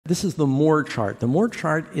This is the Moore chart. The Moore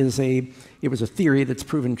chart is it was a theory that's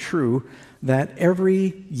proven true that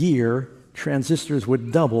every year transistors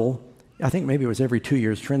would double. I think maybe it was every 2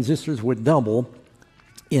 years, transistors would double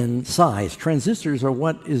in size. Transistors are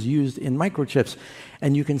what is used in microchips,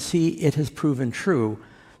 and you can see it has proven true.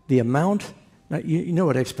 The amount, now you know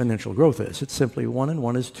what exponential growth is. It's simply 1 and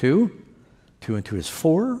 1 is 2, 2 and 2 is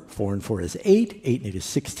 4, 4 and 4 is 8, 8 and 8 is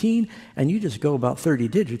 16, and you just go about 30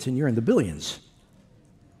 digits and you're in the billions.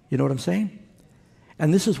 You know what I'm saying?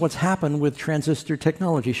 And this is what's happened with transistor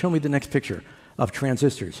technology. Show me the next picture of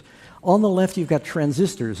transistors. On the left, you've got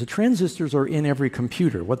transistors. The transistors are in every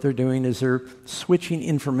computer. What they're doing is they're switching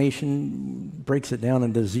information, breaks it down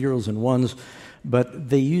into zeros and ones, but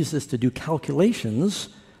they use this to do calculations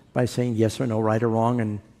by saying yes or no, right or wrong,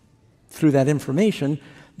 and through that information,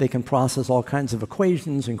 they can process all kinds of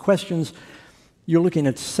equations and questions. You're looking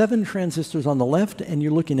at 7 transistors on the left, and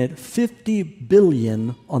you're looking at 50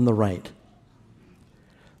 billion on the right.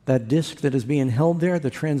 That disk that is being held there, the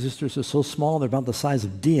transistors are so small, they're about the size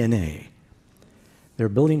of DNA. They're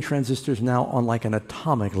building transistors now on like an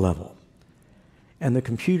atomic level. And the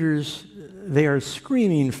computers, they are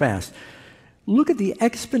screaming fast. Look at the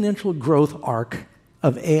exponential growth arc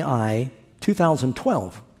of AI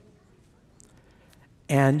 2012.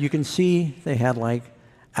 And you can see they had like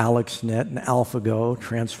AlexNet and AlphaGo,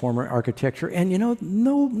 transformer architecture, and you know,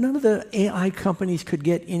 none of the AI companies could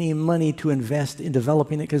get any money to invest in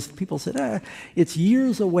developing it because people said, it's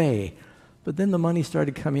years away. But then the money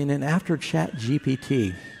started coming in after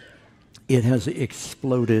ChatGPT. It has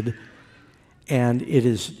exploded, and it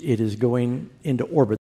is going into orbit.